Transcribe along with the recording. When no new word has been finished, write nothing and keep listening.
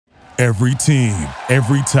Every team,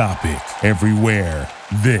 every topic, everywhere.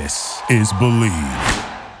 This is Believe.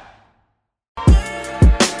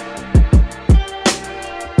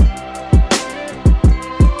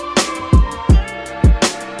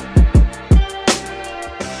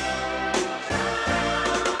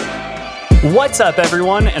 What's up,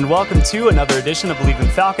 everyone, and welcome to another edition of Believe in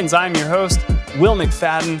Falcons. I'm your host, Will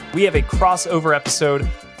McFadden. We have a crossover episode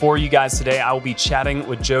for you guys today. I will be chatting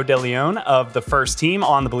with Joe DeLeon of the First Team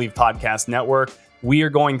on the Believe Podcast Network. We are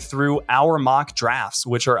going through our mock drafts,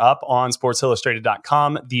 which are up on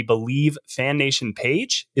sportsillustrated.com. The Believe Fan Nation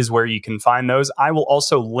page is where you can find those. I will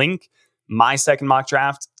also link my second mock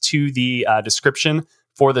draft to the description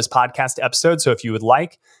for this podcast episode. So if you would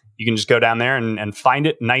like, you can just go down there and find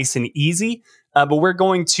it nice and easy. But we're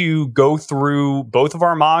going to go through both of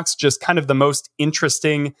our mocks, just kind of the most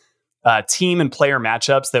interesting team and player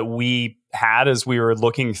matchups that we had as we were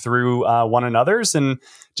looking through one another's, and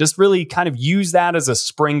just really kind of use that as a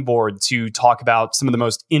springboard to talk about some of the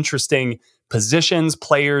most interesting positions,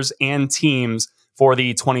 players, and teams for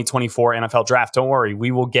the 2024 NFL Draft. Don't worry, we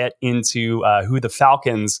will get into who the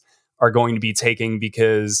Falcons are going to be taking,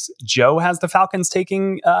 because Joe has the Falcons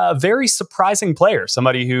taking a very surprising player,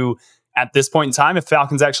 somebody who at this point in time, if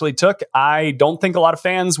Falcons actually took, I don't think a lot of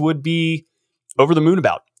fans would be over the moon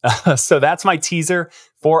about. So that's my teaser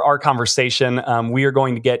for our conversation. We are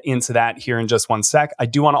going to get into that here in just one sec. I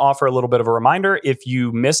do want to offer a little bit of a reminder. If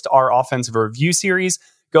you missed our offensive review series,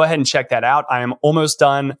 go ahead and check that out. I am almost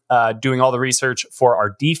done doing all the research for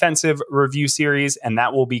our defensive review series, and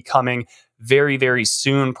that will be coming very, very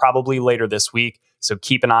soon, probably later this week. So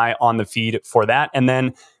keep an eye on the feed for that. And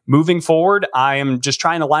then moving forward, I am just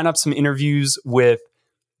trying to line up some interviews with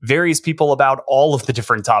various people about all of the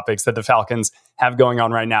different topics that the Falcons have going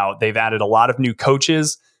on right now. They've added a lot of new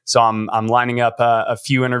coaches. So I'm lining up a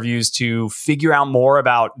few interviews to figure out more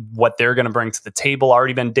about what they're going to bring to the table.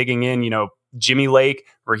 Already been digging in, Jimmy Lake,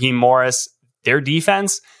 Raheem Morris, their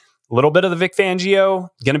defense, a little bit of the Vic Fangio,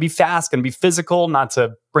 going to be fast, going to be physical, not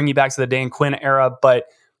to bring you back to the Dan Quinn era, but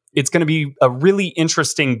it's going to be a really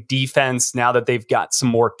interesting defense now that they've got some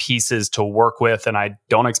more pieces to work with. And I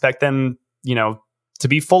don't expect them, to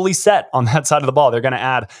be fully set on that side of the ball. They're going to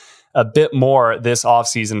add a bit more this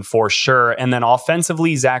offseason for sure. And then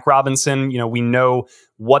offensively, Zach Robinson, we know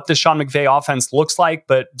what the Sean McVay offense looks like,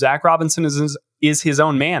 but Zach Robinson is his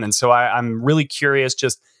own man. And so I'm really curious,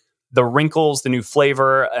 just the wrinkles, the new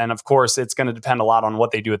flavor. And of course, it's going to depend a lot on what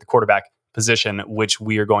they do at the quarterback position, which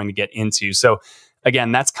we are going to get into. So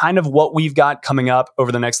again, that's kind of what we've got coming up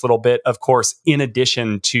over the next little bit. Of course, in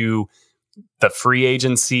addition to the free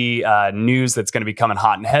agency news that's going to be coming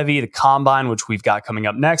hot and heavy, the combine, which we've got coming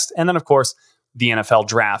up next, and then, of course, the NFL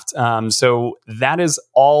draft. So that is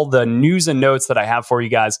all the news and notes that I have for you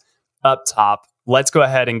guys up top. Let's go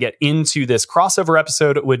ahead and get into this crossover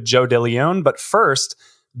episode with Joe DeLeon. But first,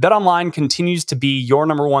 BetOnline continues to be your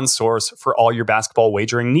number one source for all your basketball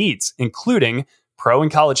wagering needs, including pro and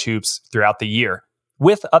college hoops throughout the year.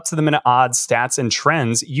 With up-to-the-minute odds, stats, and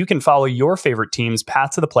trends, you can follow your favorite team's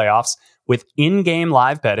path to the playoffs with in-game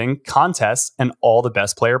live betting, contests, and all the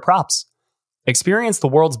best player props. Experience the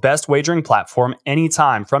world's best wagering platform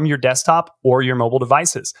anytime from your desktop or your mobile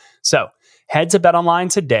devices. So, head to BetOnline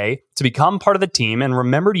today to become part of the team, and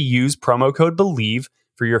remember to use promo code BELIEVE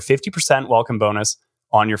for your 50% welcome bonus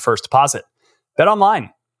on your first deposit. BetOnline.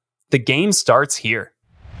 The game starts here.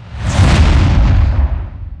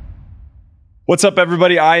 What's up,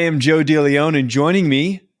 everybody? I am Joe DeLeon, and joining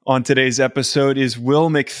me on today's episode is Will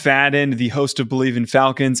McFadden, the host of Believe in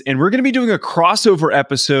Falcons. And we're going to be doing a crossover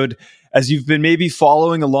episode. As you've been maybe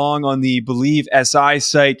following along on the Believe SI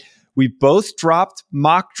site, we both dropped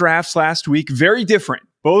mock drafts last week. Very different.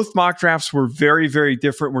 Both mock drafts were very, very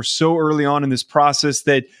different. We're so early on in this process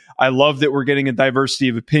that I love that we're getting a diversity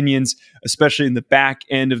of opinions, especially in the back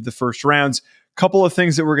end of the first rounds. Couple of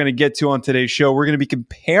things that we're going to get to on today's show. We're going to be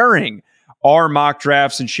comparing our mock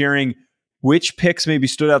drafts and sharing which picks maybe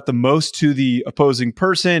stood out the most to the opposing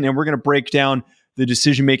person. And we're going to break down the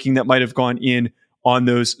decision-making that might have gone in on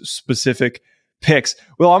those specific picks.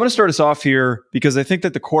 Well, I'm going to start us off here because I think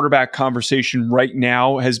that the quarterback conversation right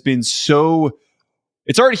now has been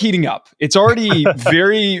it's already heating up. It's already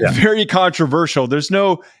very controversial. There's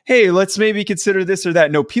no, hey, let's maybe consider this or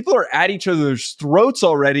that. No, people are at each other's throats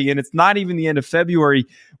already, and it's not even the end of February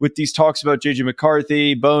with these talks about J.J.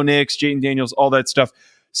 McCarthy, Bo Nix, Jayden Daniels, all that stuff.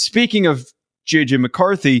 Speaking of J.J.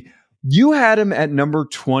 McCarthy, you had him at number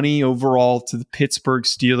 20 overall to the Pittsburgh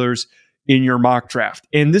Steelers in your mock draft.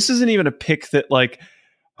 And this isn't even a pick that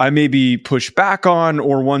I maybe push back on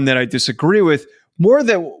or one that I disagree with. more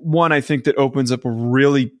than one, I think, that opens up a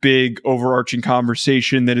really big overarching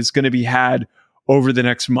conversation that is going to be had over the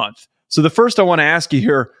next month. So the first I want to ask you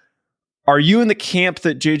here, are you in the camp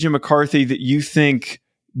that JJ McCarthy, that you think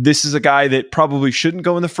this is a guy that probably shouldn't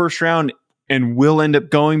go in the first round and will end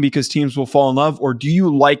up going because teams will fall in love? Or do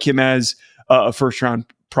you like him as a first round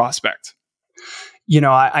prospect?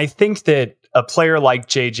 I think that a player like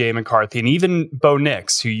JJ McCarthy and even Bo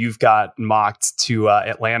Nix, who you've got mocked to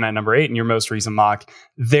Atlanta at number 8 in your most recent mock,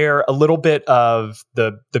 they're a little bit of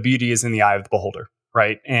the beauty is in the eye of the beholder,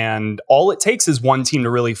 right? And all it takes is one team to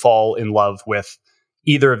really fall in love with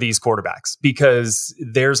either of these quarterbacks, because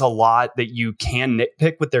there's a lot that you can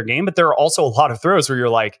nitpick with their game, but there are also a lot of throws where you're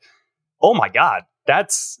like, oh my God,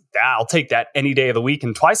 I'll take that any day of the week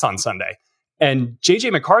and twice on Sunday. And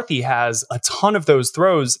JJ McCarthy has a ton of those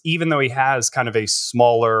throws, even though he has kind of a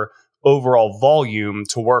smaller overall volume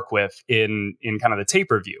to work with in kind of the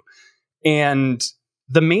tape review. And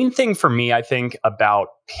the main thing for me, I think, about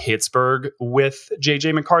Pittsburgh with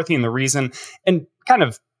JJ McCarthy, and the reason, and kind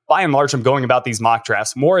of by and large, I'm going about these mock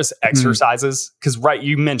drafts more as exercises, because right,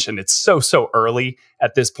 you mentioned it's so early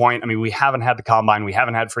at this point. I mean, we haven't had the combine, we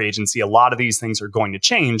haven't had free agency. A lot of these things are going to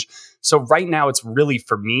change. So right now, it's really,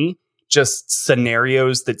 for me, just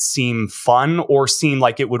scenarios that seem fun or seem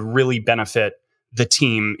like it would really benefit the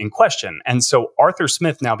team in question. And so Arthur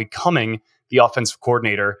Smith now becoming the offensive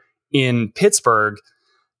coordinator in Pittsburgh,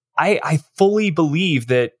 I fully believe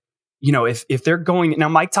that, if they're going now,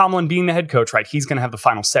 Mike Tomlin being the head coach, right, he's going to have the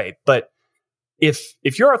final say. But if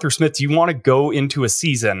you're Arthur Smith, do you want to go into a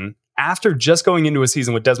season after just going into a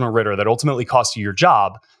season with Desmond Ridder that ultimately cost you your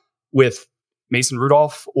job with Mason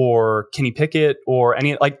Rudolph or Kenny Pickett or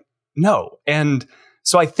any no. And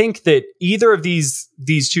so I think that either of these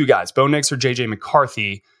two guys, Bo Nix or JJ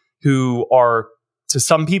McCarthy, who are to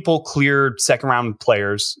some people clear second round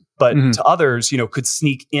players, but to others, could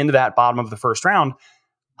sneak into that bottom of the first round.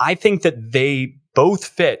 I think that they both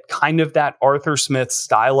fit kind of that Arthur Smith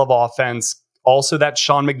style of offense. Also that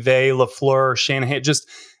Sean McVay, LaFleur, Shanahan, just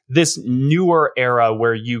this newer era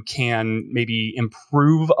where you can maybe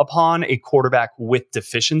improve upon a quarterback with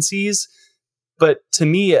deficiencies. But to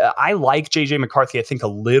me, I like JJ McCarthy, I think, a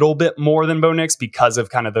little bit more than Bo Nix because of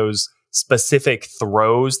kind of those specific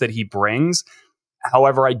throws that he brings.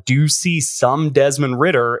 However, I do see some Desmond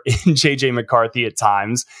Ridder in JJ McCarthy at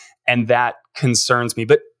times, and that concerns me.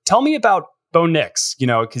 But tell me about Bo Nix,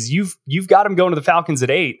 because you've got him going to the Falcons at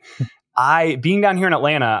 8. Being down here in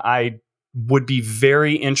Atlanta, I would be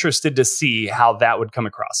very interested to see how that would come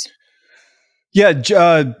across. Yeah,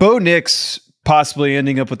 Bo Nix possibly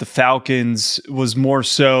ending up with the Falcons was more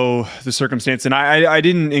so the circumstance. And I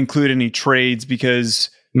didn't include any trades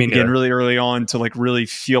because, again, really early on to really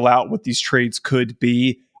feel out what these trades could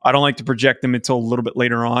be. I don't like to project them until a little bit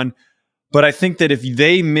later on. But I think that if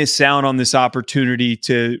they miss out on this opportunity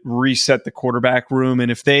to reset the quarterback room, and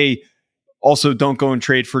if they also don't go and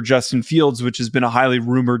trade for Justin Fields, which has been a highly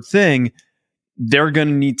rumored thing, they're going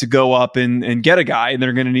to need to go up and get a guy, and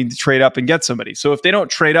they're going to need to trade up and get somebody. So if they don't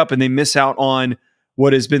trade up and they miss out on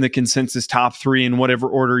what has been the consensus top 3 in whatever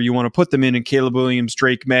order you want to put them in Caleb Williams,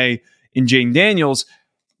 Drake May, and Jane Daniels,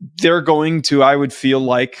 they're going to, I would feel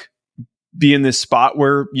like, be in this spot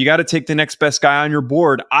where you got to take the next best guy on your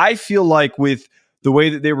board. I feel like with the way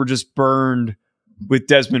that they were just burned with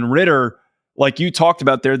Desmond Ridder, like you talked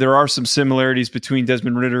about there are some similarities between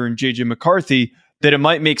Desmond Ridder and JJ McCarthy, that it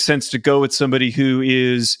might make sense to go with somebody who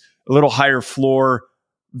is a little higher floor,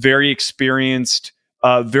 very experienced,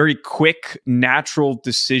 very quick, natural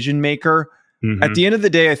decision maker. At the end of the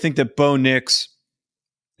day, I think that Bo Nix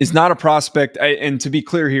is not a prospect. And to be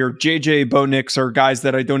clear here, JJ, Bo Nix are guys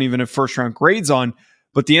that I don't even have first round grades on.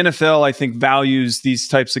 But the NFL, I think, values these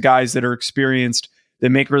types of guys that are experienced, that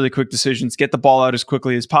make really quick decisions, get the ball out as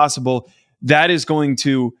quickly as possible. That is going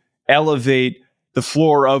to elevate the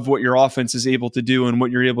floor of what your offense is able to do and what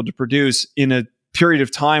you're able to produce in a period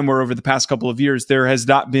of time where over the past couple of years, there's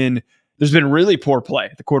been really poor play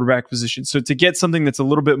at the quarterback position. So to get something that's a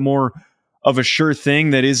little bit more of a sure thing,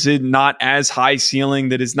 that is not as high ceiling,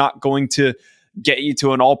 that is not going to get you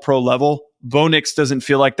to an all-pro level, Bo Nix doesn't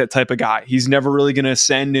feel like that type of guy. He's never really going to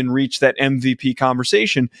ascend and reach that MVP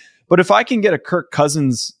conversation. But if I can get a Kirk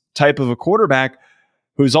Cousins type of a quarterback,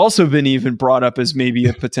 who's also been even brought up as maybe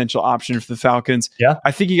a potential option for the Falcons,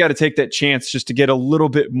 I think you got to take that chance just to get a little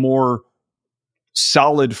bit more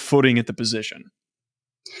solid footing at the position.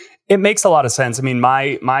 It makes a lot of sense. I mean,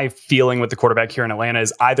 my feeling with the quarterback here in Atlanta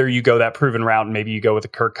is either you go that proven route and maybe you go with a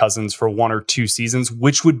Kirk Cousins for 1 or 2 seasons,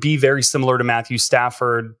 which would be very similar to Matthew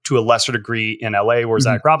Stafford to a lesser degree in LA, where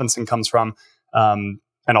Zach Robinson comes from. And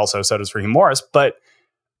also so does Raheem Morris. But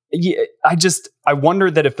Yeah, I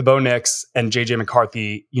wonder that if the Bo Nix and JJ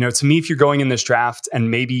McCarthy, to me, if you're going in this draft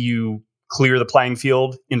and maybe you clear the playing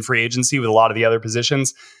field in free agency with a lot of the other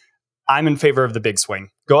positions, I'm in favor of the big swing.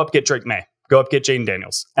 Go up, get Drake May. Go up, get Jaden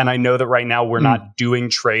Daniels. And I know that right now we're not doing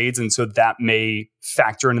trades, and so that may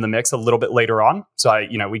factor into the mix a little bit later on. So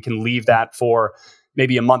we can leave that for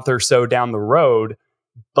maybe a month or so down the road.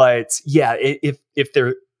 But yeah, if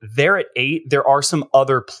they're there at 8, there are some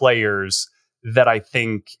other players that I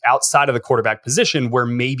think outside of the quarterback position where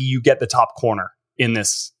maybe you get the top corner in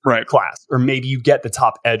this class, or maybe you get the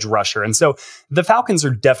top edge rusher. And so the Falcons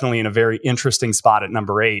are definitely in a very interesting spot at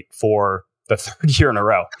number 8 for the third year in a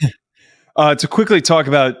row. To quickly talk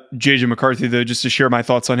about JJ McCarthy, though, just to share my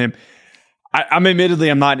thoughts on him, I'm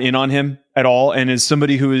not in on him at all. And as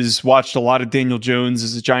somebody who has watched a lot of Daniel Jones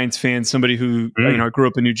as a Giants fan, somebody who grew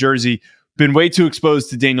up in New Jersey, been way too exposed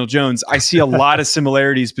to Daniel Jones, I see a lot of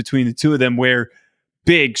similarities between the two of them, where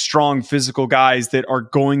big, strong, physical guys that are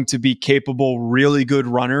going to be capable, really good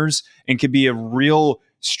runners, and could be a real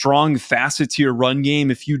strong facet to your run game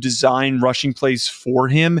if you design rushing plays for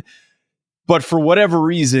him. But for whatever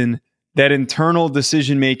reason, that internal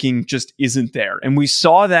decision-making just isn't there. And we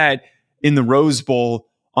saw that in the Rose Bowl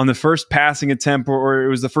on the first passing attempt, or it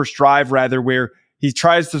was the first drive rather, where he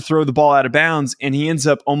tries to throw the ball out of bounds and he ends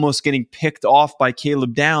up almost getting picked off by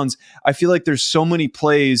Caleb Downs. I feel like there's so many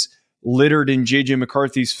plays littered in JJ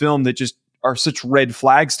McCarthy's film that just are such red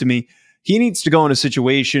flags to me. He needs to go in a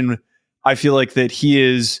situation, I feel like, that he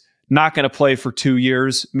is not going to play for 2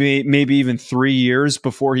 years, maybe even 3 years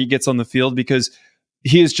before he gets on the field, because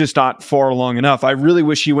he is just not far along enough. I really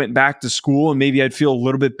wish he went back to school, and maybe I'd feel a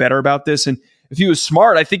little bit better about this. And if he was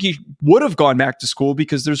smart, I think he would have gone back to school,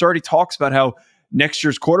 because there's already talks about how next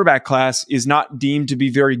year's quarterback class is not deemed to be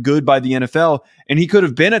very good by the NFL. And he could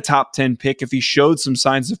have been a top 10 pick if he showed some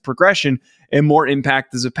signs of progression and more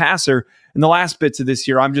impact as a passer. And the last bits of this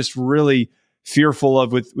year, I'm just really fearful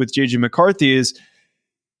of with JJ McCarthy is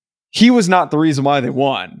he was not the reason why they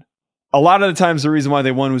won. A lot of the times the reason why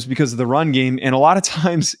they won was because of the run game. And a lot of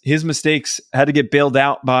times his mistakes had to get bailed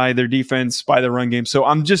out by their defense, by their run game. So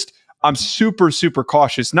I'm super, super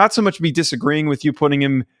cautious. Not so much me disagreeing with you putting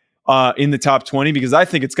him in the top 20, because I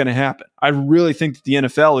think it's going to happen. I really think that the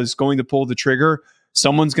NFL is going to pull the trigger.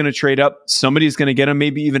 Someone's going to trade up. Somebody's going to get him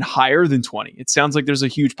maybe even higher than 20. It sounds like there's a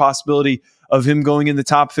huge possibility of him going in the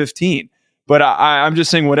top 15. But I'm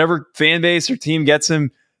just saying, whatever fan base or team gets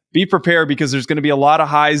him, be prepared, because there's going to be a lot of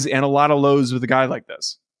highs and a lot of lows with a guy like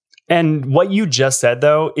this. And what you just said,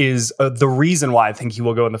 though, is the reason why I think he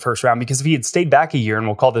will go in the first round, because if he had stayed back a year, and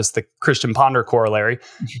we'll call this the Christian Ponder corollary,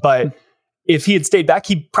 but if he had stayed back,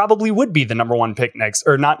 he probably would be the number 1 pick next,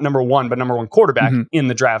 or not number 1, but number 1 quarterback in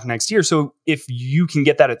the draft next year. So if you can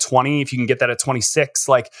get that at 20, if you can get that at 26,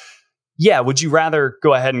 would you rather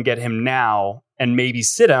go ahead and get him now and maybe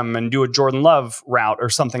sit him and do a Jordan Love route or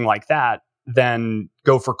something like that, than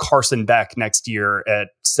go for Carson Beck next year at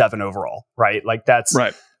 7 overall, right? That's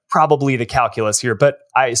probably the calculus here. But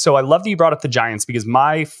I love that you brought up the Giants, because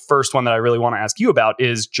my first one that I really want to ask you about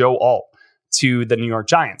is Joe Alt to the New York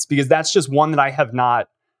Giants, because that's just one that I have not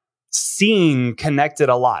seen connected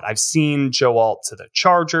a lot. I've seen Joe Alt to the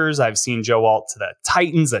Chargers. I've seen Joe Alt to the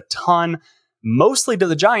Titans a ton. Mostly to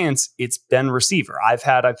the Giants, it's been receiver. I've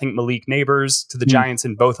had, I think, Malik Neighbors to the Giants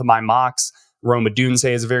in both of my mocks. Rome Odunze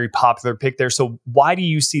is a very popular pick there. So why do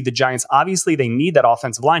you see the Giants? Obviously, they need that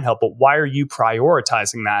offensive line help, but why are you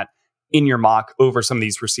prioritizing that in your mock over some of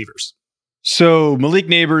these receivers? So Malik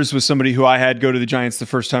Neighbors was somebody who I had go to the Giants the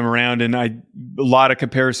first time around, and a lot of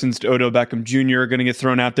comparisons to Odell Beckham Jr. are going to get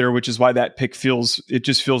thrown out there, which is why that pick feels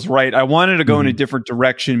right. I wanted to go in a different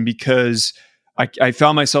direction, because I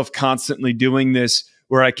found myself constantly doing this,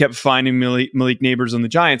 where I kept finding Malik Neighbors on the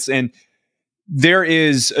Giants. And there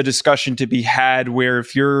is a discussion to be had where,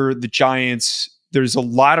 if you're the Giants, there's a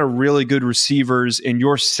lot of really good receivers, and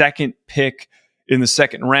your second pick in the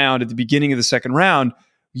second round, at the beginning of the second round,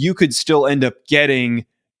 you could still end up getting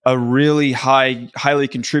a really highly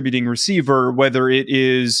contributing receiver, whether it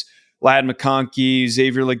is Ladd McConkey,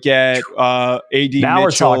 Xavier Legette, A.D. Now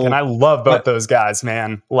Mitchell. We're talking. I love both those guys,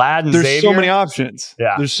 man. Ladd and There's Xavier. so many options.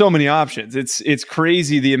 Yeah. There's so many options. It's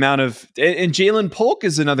crazy the amount of... And Jalen Polk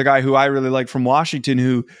is another guy who I really like from Washington,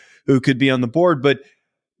 who could be on the board. But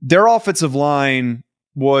their offensive line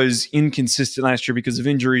was inconsistent last year because of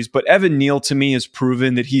injuries. But Evan Neal, to me, has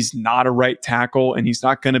proven that he's not a right tackle, and he's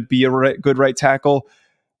not going to be a good right tackle.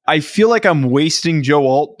 I feel like I'm wasting Joe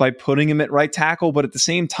Alt by putting him at right tackle, but at the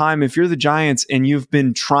same time, if you're the Giants and you've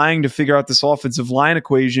been trying to figure out this offensive line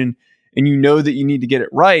equation and you know that you need to get it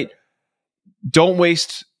right, don't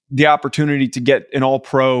waste the opportunity to get an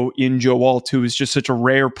all-pro in Joe Alt, who is just such a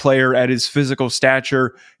rare player at his physical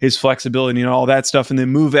stature, his flexibility and all that stuff, and then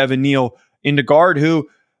move Evan Neal into guard, who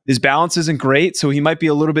his balance isn't great, so he might be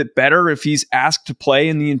a little bit better if he's asked to play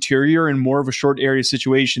in the interior in more of a short area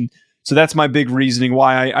situation. So that's my big reasoning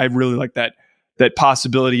why I really like that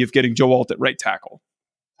possibility of getting Joe Alt at right tackle.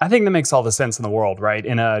 I think that makes all the sense in the world, right?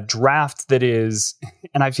 In a draft that is,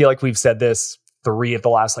 and I feel like we've said this 3 of the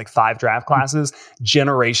last 5 draft classes,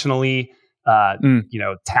 generationally,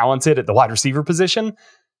 talented at the wide receiver position.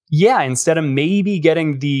 Yeah, instead of maybe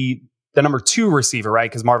getting the number 2 receiver, right?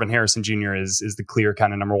 Because Marvin Harrison Jr. is the clear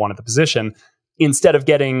kind of number 1 at the position. Instead of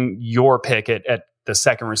getting your pick at the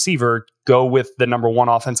second receiver, go with the number 1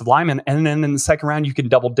 offensive lineman. And then in the second round, you can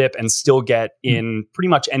double dip and still get in pretty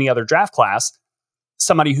much any other draft class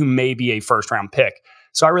somebody who may be a first round pick.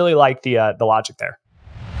 So I really like the logic there.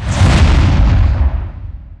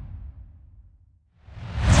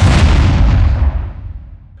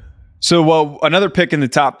 So, another pick in the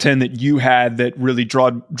top 10 that you had that really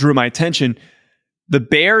drew my attention, the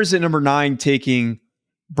Bears at number 9 taking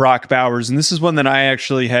Brock Bowers. And this is one that I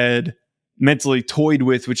actually had mentally toyed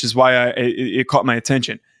with, which is why it caught my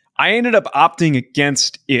attention. I ended up opting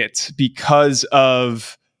against it because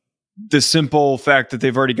of the simple fact that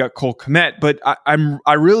they've already got Cole Kmet. But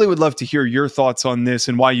I really would love to hear your thoughts on this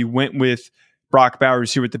and why you went with Brock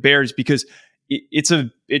Bowers here with the Bears, because it's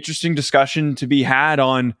an interesting discussion to be had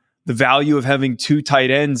on the value of having 2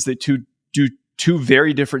 tight ends that do 2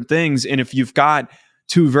 very different things. And if you've got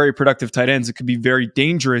 2 very productive tight ends, it could be very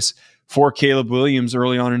dangerous for Caleb Williams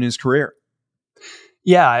early on in his career.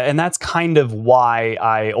 Yeah, and that's kind of why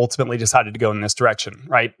I ultimately decided to go in this direction,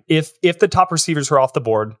 right? If the top receivers were off the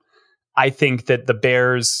board, I think that the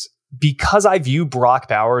Bears, because I view Brock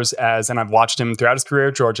Bowers as, and I've watched him throughout his career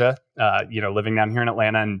at Georgia, living down here in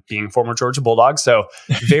Atlanta and being a former Georgia Bulldog, so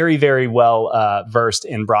very, very well versed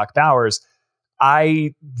in Brock Bowers.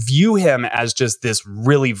 I view him as just this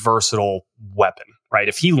really versatile weapon, right?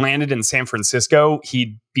 If he landed in San Francisco,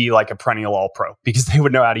 he'd be like a perennial all-pro because they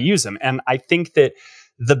would know how to use him. And I think that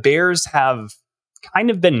the Bears have kind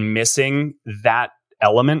of been missing that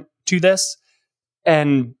element to this.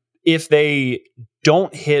 And if they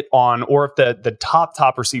don't hit on, or if the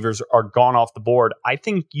top receivers are gone off the board, I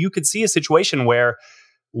think you could see a situation where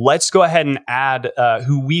let's go ahead and add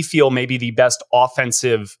who we feel may be the best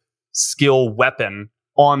offensive skill weapon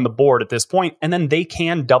on the board at this point, and then they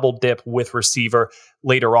can double dip with receiver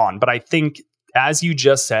later on. But I think, as you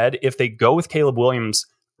just said, if they go with Caleb Williams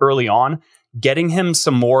early on, getting him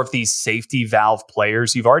some more of these safety valve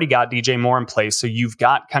players, you've already got DJ Moore in place, so you've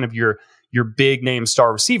got kind of your big name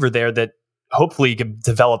star receiver there that hopefully you can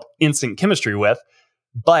develop instant chemistry with.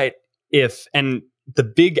 But and the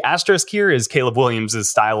big asterisk here is Caleb Williams'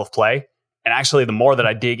 style of play. And actually, the more that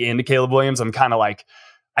I dig into Caleb Williams, I'm kind of like,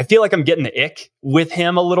 I feel like I'm getting the ick with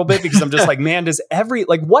him a little bit, because I'm just like, man,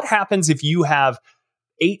 what happens if you have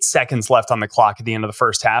 8 seconds left on the clock at the end of the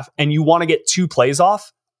first half and you want to get 2 plays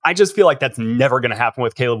off? I just feel like that's never going to happen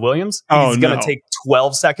with Caleb Williams. He's going to take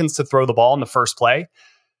 12 seconds to throw the ball in the first play.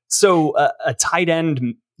 So a tight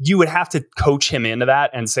end, you would have to coach him into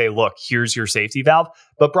that and say, look, here's your safety valve.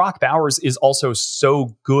 But Brock Bowers is also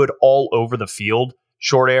so good all over the field,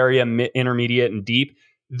 short area, intermediate, and deep,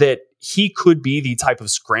 that he could be the type of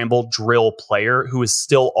scramble drill player who is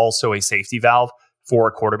still also a safety valve for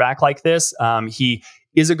a quarterback like this. He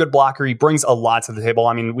is a good blocker. He brings a lot to the table.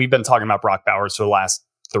 I mean, we've been talking about Brock Bowers for the last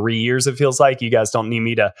 3 years, it feels like. You guys don't need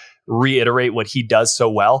me to reiterate what he does so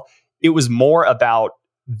well. It was more about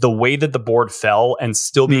the way that the board fell and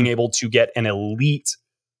still being able to get an elite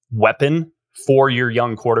weapon for your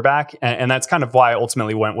young quarterback. And that's kind of why I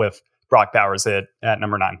ultimately went with Brock Bowers at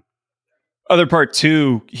number 9. Other part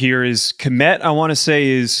 2 here is Kmet, I want to say,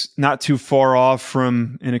 is not too far off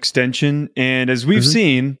from an extension. And as we've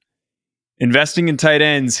seen, investing in tight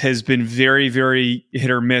ends has been very, very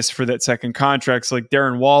hit or miss for that second contract. So like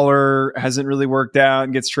Darren Waller hasn't really worked out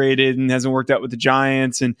and gets traded and hasn't worked out with the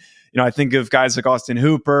Giants. And I think of guys like Austin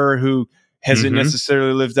Hooper, who hasn't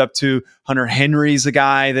necessarily lived up to. Hunter Henry's a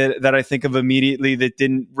guy that I think of immediately that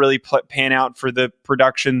didn't really pan out for the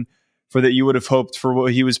production for that you would have hoped for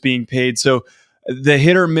what he was being paid. So the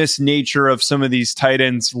hit or miss nature of some of these tight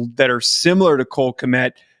ends that are similar to Cole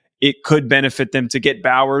Kmet, it could benefit them to get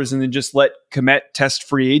Bowers and then just let Kmet test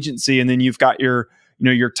free agency. And then you've got your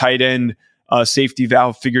tight end safety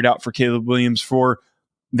valve figured out for Caleb Williams for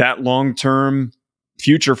that long-term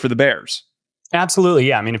future for the Bears. Absolutely.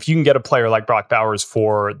 Yeah. I mean, if you can get a player like Brock Bowers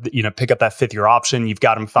for, pick up that 5th year option, you've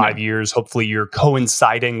got him 5 years. Hopefully you're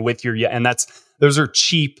coinciding with and those are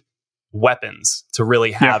cheap weapons to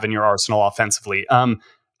really have in your arsenal offensively.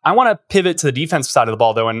 I want to pivot to the defensive side of the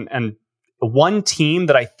ball, though, and one team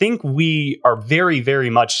that I think we are very, very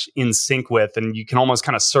much in sync with, and you can almost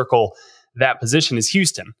kind of circle that position, is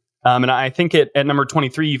Houston. And I think at number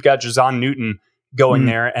 23, you've got Jazon Newton going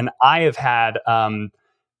there, and I have had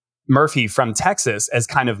Murphy from Texas as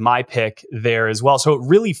kind of my pick there as well. So it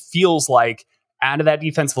really feels like out of that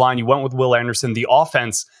defensive line, you went with Will Anderson. The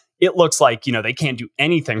offense, it looks like, they can't do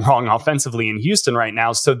anything wrong offensively in Houston right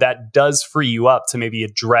now. So that does free you up to maybe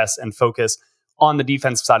address and focus on the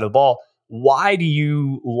defensive side of the ball. Why do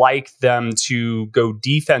you like them to go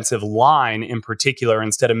defensive line in particular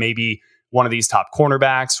instead of maybe one of these top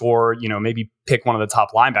cornerbacks or, maybe pick one of the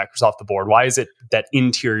top linebackers off the board? Why is it that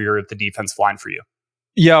interior of the defensive line for you?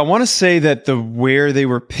 Yeah, I want to say that where they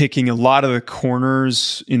were picking a lot of the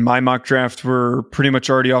corners in my mock draft were pretty much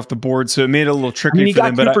already off the board, so it made it a little tricky for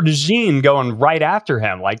them. You got Cooper DeJean going right after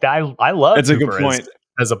him. Like I love that's Cooper a good point.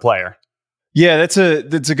 As a player. Yeah, that's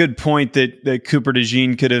a good point that Cooper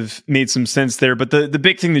DeJean could have made some sense there. But the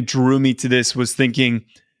big thing that drew me to this was thinking,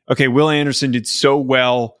 okay, Will Anderson did so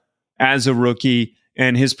well as a rookie,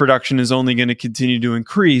 and his production is only going to continue to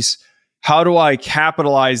increase. How do I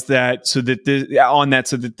capitalize that so that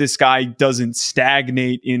this guy doesn't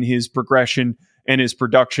stagnate in his progression and his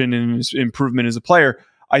production and his improvement as a player?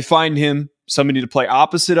 I find him somebody to play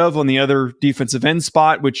opposite of on the other defensive end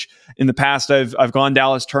spot, which in the past I've gone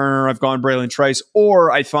Dallas Turner, I've gone Braylon Trice,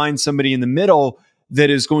 or I find somebody in the middle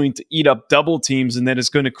that is going to eat up double teams and that is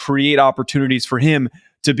going to create opportunities for him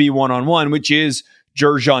to be one-on-one, which is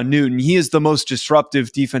Jazon Newton. He is the most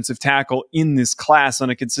disruptive defensive tackle in this class on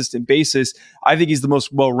a consistent basis. I think he's the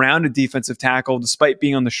most well-rounded defensive tackle, despite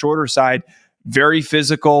being on the shorter side. Very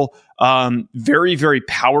physical, very, very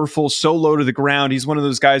powerful, so low to the ground. He's one of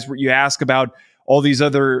those guys where you ask about all these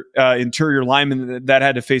other interior linemen that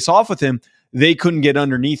had to face off with him. They couldn't get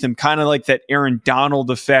underneath him, kind of like that Aaron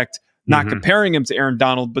Donald effect, not comparing him to Aaron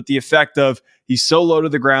Donald, but the effect of he's so low to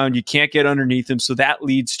the ground, you can't get underneath him. So that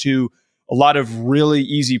leads to a lot of really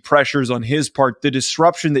easy pressures on his part. The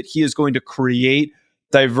disruption that he is going to create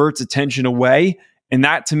diverts attention away. And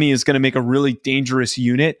that to me is going to make a really dangerous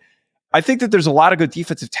unit. I think that there's a lot of good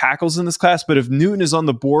defensive tackles in this class, but if Newton is on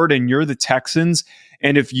the board and you're the Texans,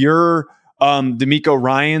 and if you're D'Amico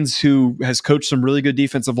Ryans, who has coached some really good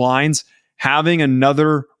defensive lines, having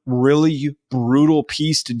another really brutal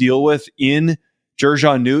piece to deal with in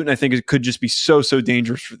Jazon Newton, I think it could just be so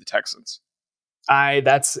dangerous for the Texans.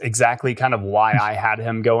 That's exactly kind of why I had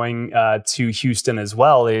him going to Houston as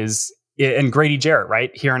well. And Grady Jarrett,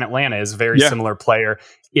 right here in Atlanta, is a very similar player.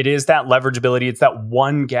 It is that leverageability. It's that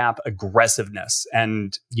one gap aggressiveness,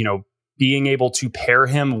 and being able to pair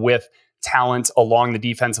him with talent along the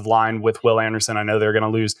defensive line with Will Anderson. I know they're going to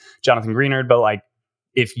lose Jonathan Greenard, but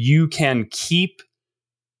if you can keep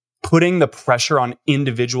putting the pressure on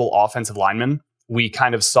individual offensive linemen, we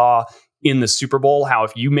kind of saw in the Super Bowl how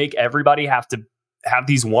if you make everybody have to have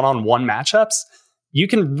these one-on-one matchups, you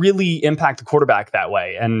can really impact the quarterback that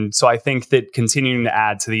way. And so I think that continuing to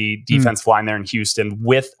add to the defensive line there in Houston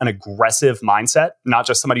with an aggressive mindset, not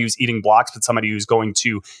just somebody who's eating blocks, but somebody who's going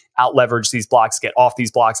to out-leverage these blocks, get off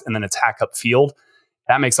these blocks, and then attack upfield,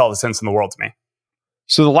 that makes all the sense in the world to me.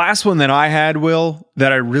 So the last one that I had, Will,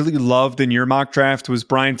 that I really loved in your mock draft was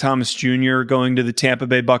Brian Thomas Jr. going to the Tampa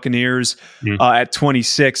Bay Buccaneers at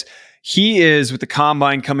 26. He is, with the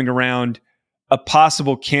combine coming around, a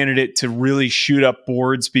possible candidate to really shoot up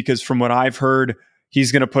boards because from what I've heard, he's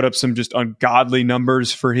going to put up some just ungodly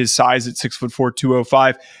numbers for his size at 6'4",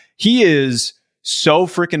 205. He is so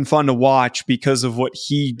freaking fun to watch because of what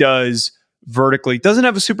he does vertically. Doesn't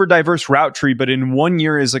have a super diverse route tree, but in 1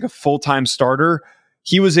 year as a full-time starter,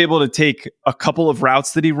 he was able to take a couple of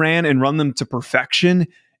routes that he ran and run them to perfection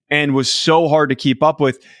and was so hard to keep up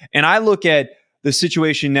with. And I look at the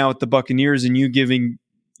situation now with the Buccaneers and you giving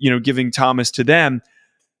Thomas to them.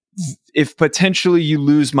 If potentially you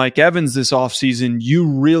lose Mike Evans this offseason, you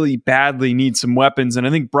really badly need some weapons. And I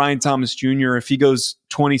think Brian Thomas Jr., if he goes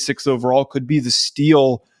 26 overall, could be the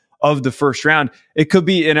steal of the first round. It could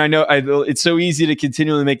be, and I know it's so easy to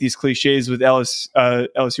continually make these cliches with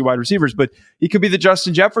LSU wide receivers, but he could be the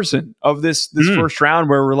Justin Jefferson of this first round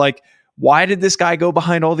where we're like, why did this guy go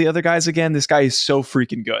behind all the other guys again? This guy is so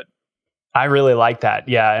freaking good. I really like that.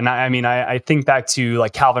 Yeah. And I think back to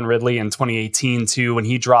Calvin Ridley in 2018 too, when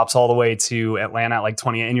he drops all the way to Atlanta at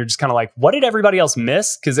 20, and you're just kind of like, what did everybody else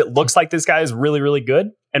miss? Because it looks like this guy is really, really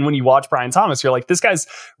good. And when you watch Brian Thomas, you're like, this guy's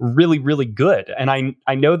really, really good. And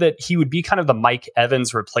I know that he would be kind of the Mike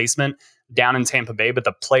Evans replacement down in Tampa Bay, but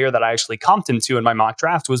the player that I actually comped him to in my mock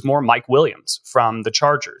draft was more Mike Williams from the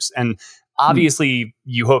Chargers. And obviously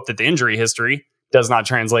you hope that the injury history does not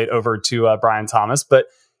translate over to Brian Thomas, but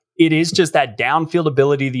it is just that downfield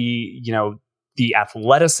ability, the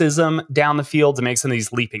athleticism down the field to make some of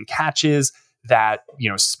these leaping catches, that,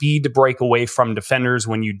 speed to break away from defenders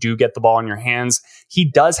when you do get the ball in your hands. He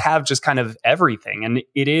does have just kind of everything. And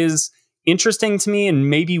it is interesting to me, and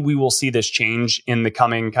maybe we will see this change in the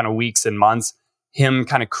coming kind of weeks and months, him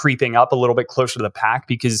kind of creeping up a little bit closer to the pack,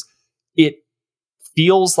 because it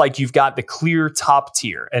feels like you've got the clear top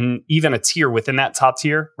tier, and even a tier within that top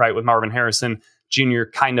tier, right, with Marvin Harrison Jr.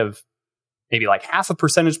 kind of maybe like half a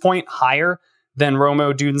percentage point higher than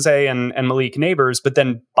Romo Odunze and Malik Neighbors. But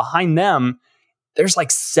then behind them, there's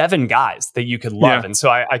like 7 guys that you could love. Yeah. And so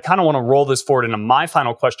I kind of want to roll this forward into my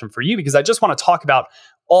final question for you, because I just want to talk about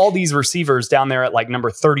all these receivers down there at like number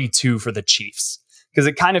 32 for the Chiefs, because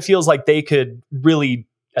it kind of feels like they could really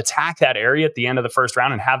attack that area at the end of the first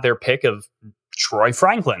round and have their pick of Troy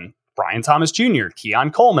Franklin, Brian Thomas Jr.,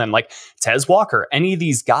 Keon Coleman, like Tez Walker, any of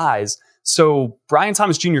these guys. So Brian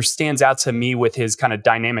Thomas Jr. stands out to me with his kind of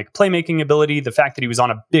dynamic playmaking ability. The fact that he was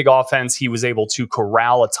on a big offense, he was able to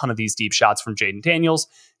corral a ton of these deep shots from Jaden Daniels.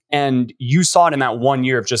 And you saw it in that 1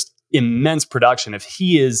 year of just immense production. If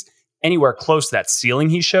he is anywhere close to that ceiling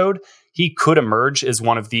he showed, he could emerge as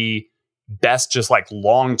one of the best, just like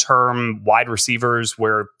long-term wide receivers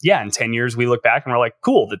where, in 10 years we look back and we're like,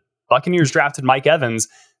 cool, the Buccaneers drafted Mike Evans.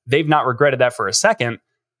 They've not regretted that for a second.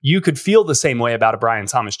 You could feel the same way about a Brian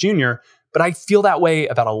Thomas Jr., but I feel that way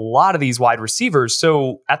about a lot of these wide receivers.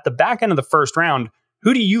 So at the back end of the first round,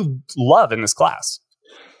 who do you love in this class?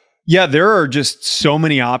 Yeah, there are just so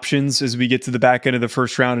many options as we get to the back end of the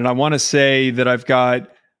first round. And I want to say that I've got,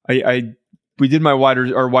 we did our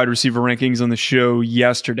wide receiver rankings on the show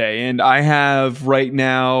yesterday, and I have right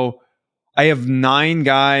now, I have 9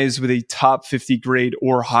 guys with a top 50 grade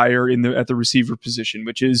or higher at the receiver position,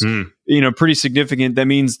 which is pretty significant. That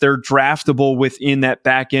means they're draftable within that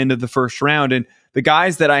back end of the first round. And the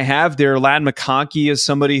guys that I have there, Ladd McConkey is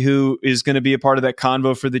somebody who is going to be a part of that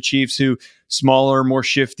convo for the Chiefs, who smaller, more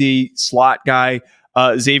shifty slot guy.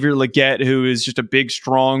 Xavier Legette, who is just a big,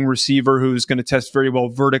 strong receiver who's going to test very well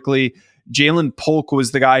vertically. Jalen Polk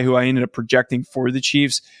was the guy who I ended up projecting for the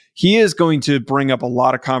Chiefs. He is going to bring up a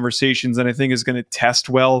lot of conversations, and I think is going to test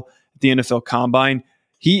well at the NFL Combine.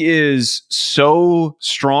 He is so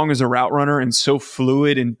strong as a route runner and so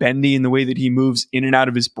fluid and bendy in the way that he moves in and out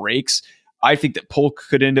of his breaks. I think that Polk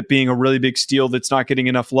could end up being a really big steal that's not getting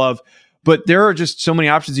enough love. But there are just so many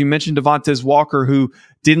options. You mentioned Devontae Walker, who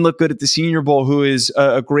didn't look good at the Senior Bowl, who is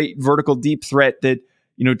a great vertical deep threat that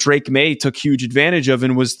Drake May took huge advantage of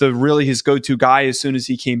and was really his go-to guy as soon as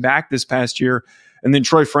he came back this past year. And then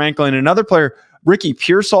Troy Franklin, another player. Ricky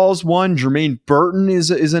Pearsall's one. Jermaine Burton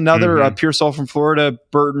is another. Pearsall from Florida,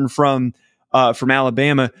 Burton from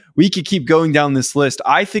Alabama. We could keep going down this list.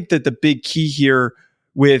 I think that the big key here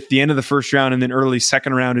with the end of the first round and then early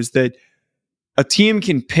second round is that a team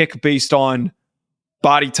can pick based on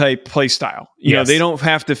body type, play style. You know, they don't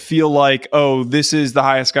have to feel like, oh, this is the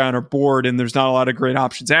highest guy on our board and there's not a lot of great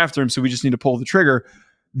options after him, so we just need to pull the trigger.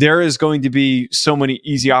 There is going to be so many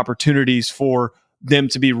easy opportunities for them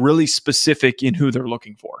to be really specific in who they're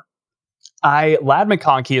looking for. Ladd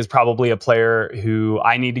McConkey is probably a player who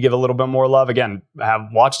I need to give a little bit more love. Again, I have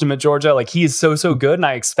watched him at Georgia. Like, he is so good, and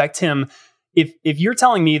I expect him. If you're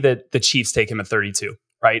telling me that the Chiefs take him at 32,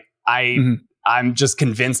 right? I'm just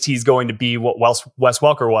convinced he's going to be what Wes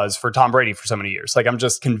Welker was for Tom Brady for so many years. Like, I'm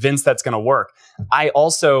just convinced that's going to work. I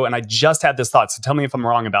just had this thought, so tell me if I'm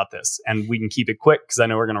wrong about this, and we can keep it quick because I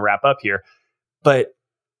know we're going to wrap up here. But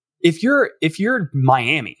if you're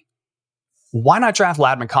Miami, why not draft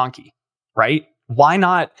Ladd McConkey, right? Why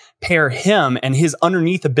not pair him and his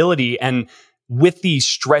underneath ability and with the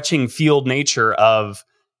stretching field nature of,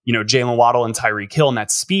 Jalen Waddle and Tyreek Hill and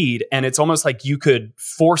that speed? And it's almost like you could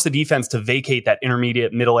force the defense to vacate that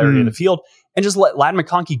intermediate middle area of the field and just let Ladd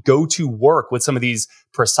McConkey go to work with some of these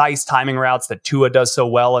precise timing routes that Tua does so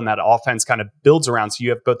well and that offense kind of builds around. So you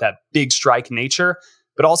have both that big strike nature,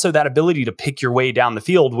 but also that ability to pick your way down the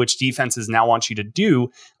field, which defenses now want you to do.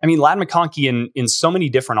 I mean, Ladd McConkey in so many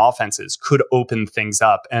different offenses could open things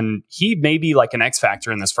up, and he may be like an X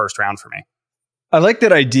factor in this first round for me. I like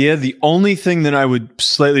that idea. The only thing that I would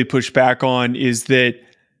slightly push back on is that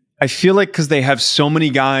I feel like because they have so many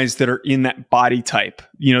guys that are in that body type,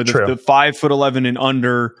 the 5'11" and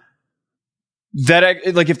under,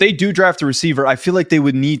 that like if they do draft a receiver, I feel like they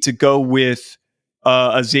would need to go with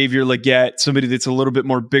a Xavier Legette, somebody that's a little bit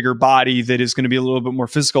more bigger body, that is going to be a little bit more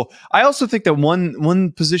physical. I also think that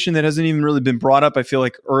one position that hasn't even really been brought up, I feel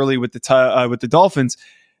like early with the Dolphins,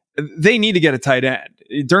 they need to get a tight end.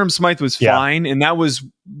 Durham Smythe was fine, and that was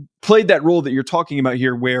played that role that you're talking about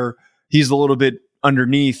here, where he's a little bit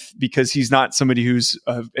underneath because he's not somebody who's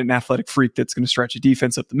an athletic freak that's going to stretch a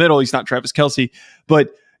defense up the middle. He's not Travis Kelce,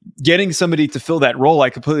 but getting somebody to fill that role, I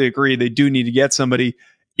completely agree. They do need to get somebody.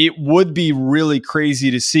 It would be really crazy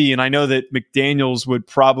to see. And I know that McDaniels would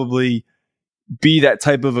probably be that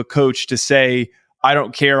type of a coach to say, I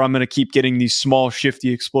don't care. I'm going to keep getting these small,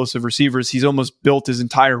 shifty, explosive receivers. He's almost built his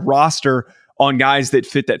entire roster on guys that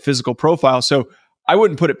fit that physical profile. So I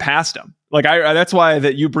wouldn't put it past him. Like that's why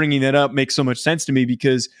that you bringing that up makes so much sense to me,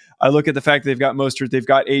 because I look at the fact that they've got Mostert, they've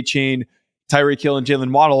got A-Chain, Tyreek Hill, and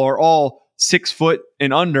Jalen Waddle are all 6 foot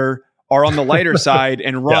and under, are on the lighter side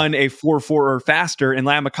and run a 4.4 or faster. And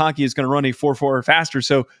Lam McConkey is going to run a 4.4 or faster.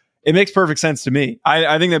 So it makes perfect sense to me.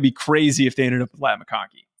 I think that'd be crazy if they ended up with Lam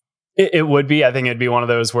McConkey. It would be. I think it'd be one of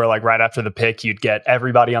those where, like, right after the pick, you'd get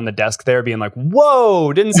everybody on the desk there being like,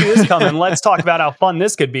 whoa, didn't see this coming. Let's talk about how fun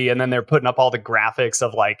this could be. And then they're putting up all the graphics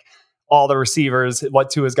of like all the receivers, what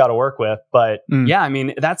Tua's got to work with. But yeah, I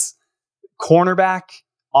mean, that's cornerback,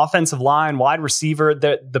 offensive line, wide receiver.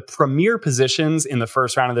 The premier positions in the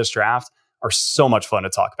first round of this draft are so much fun to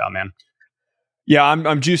talk about, man. Yeah,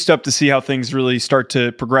 I'm juiced up to see how things really start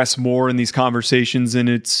to progress more in these conversations. And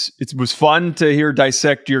it was fun to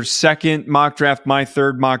dissect your second mock draft, my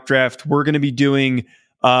third mock draft. We're going to be doing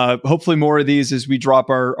hopefully more of these as we drop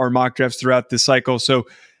our mock drafts throughout this cycle. So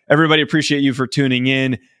everybody, appreciate you for tuning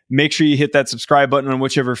in. Make sure you hit that subscribe button on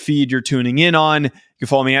whichever feed you're tuning in on. You can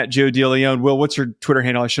follow me at Joe DeLeon. Will, what's your Twitter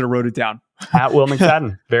handle? I should have wrote it down. At Will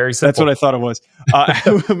McFadden. Very simple. That's what I thought it was.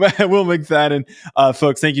 Will McFadden.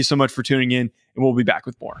 Folks, thank you so much for tuning in, and we'll be back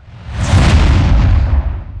with more.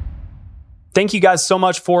 Thank you guys so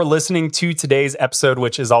much for listening to today's episode,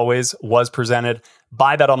 which as always was presented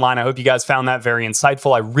by BetOnline. I hope you guys found that very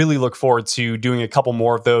insightful. I really look forward to doing a couple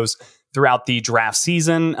more of those throughout the draft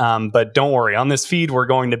season. But don't worry, on this feed, we're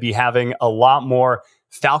going to be having a lot more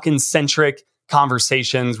Falcons-centric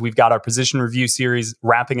conversations. We've got our position review series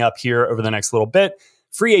wrapping up here over the next little bit.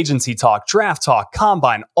 Free agency talk, draft talk,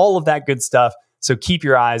 combine, all of that good stuff. So keep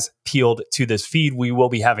your eyes peeled to this feed. We will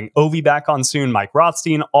be having Ovi back on soon, Mike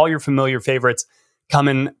Rothstein, all your familiar favorites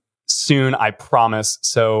coming soon, I promise.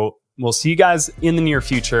 So we'll see you guys in the near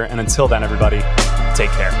future. And until then, everybody, take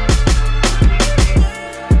care.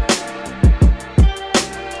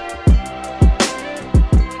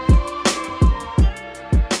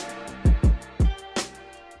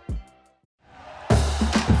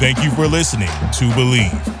 Thank you for listening to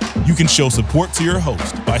Believe. You can show support to your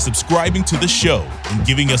host by subscribing to the show and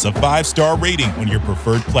giving us a 5-star rating on your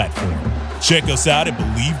preferred platform. Check us out at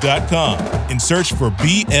Believe.com and search for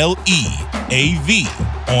BLEAV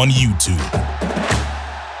on YouTube.